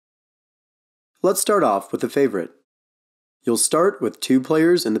Let's start off with a favorite. You'll start with 2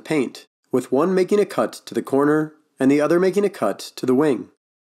 players in the paint, with one making a cut to the corner and the other making a cut to the wing.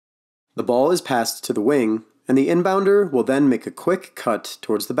 The ball is passed to the wing, and the inbounder will then make a quick cut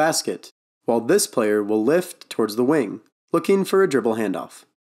towards the basket, while this player will lift towards the wing, looking for a dribble handoff.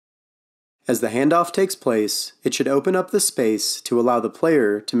 As the handoff takes place, it should open up the space to allow the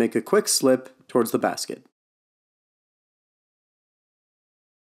player to make a quick slip towards the basket.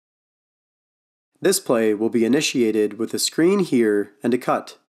 This play will be initiated with a screen here and a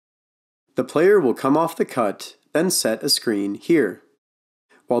cut. The player will come off the cut, then set a screen here.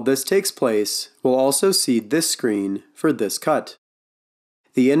 While this takes place, we'll also seed this screen for this cut.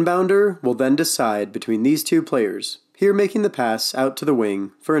 The inbounder will then decide between these 2 players, here making the pass out to the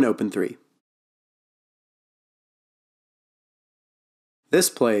wing for an open 3. This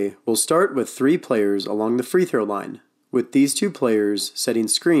play will start with 3 players along the free throw line, with these 2 players setting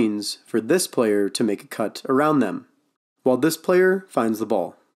screens for this player to make a cut around them, while this player finds the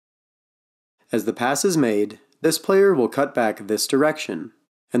ball. As the pass is made, this player will cut back this direction,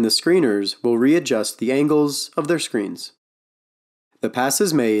 and the screeners will readjust the angles of their screens. The pass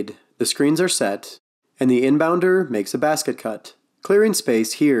is made, the screens are set, and the inbounder makes a basket cut, clearing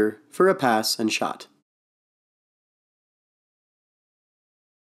space here for a pass and shot.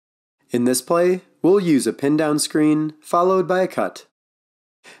 In this play, we'll use a pin-down screen followed by a cut.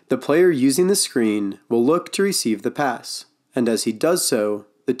 The player using the screen will look to receive the pass, and as he does so,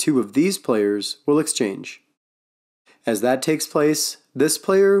 the 2 of these players will exchange. As that takes place, this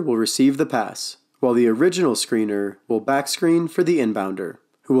player will receive the pass, while the original screener will backscreen for the inbounder,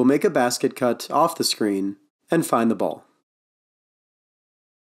 who will make a basket cut off the screen and find the ball.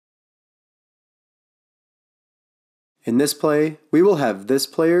 In this play, we will have this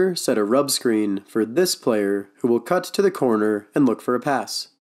player set a rub screen for this player who will cut to the corner and look for a pass.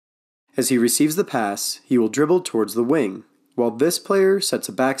 As he receives the pass, he will dribble towards the wing, while this player sets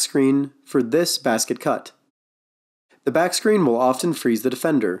a back screen for this basket cut. The back screen will often freeze the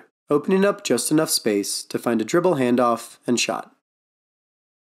defender, opening up just enough space to find a dribble handoff and shot.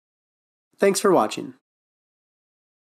 Thanks for watching.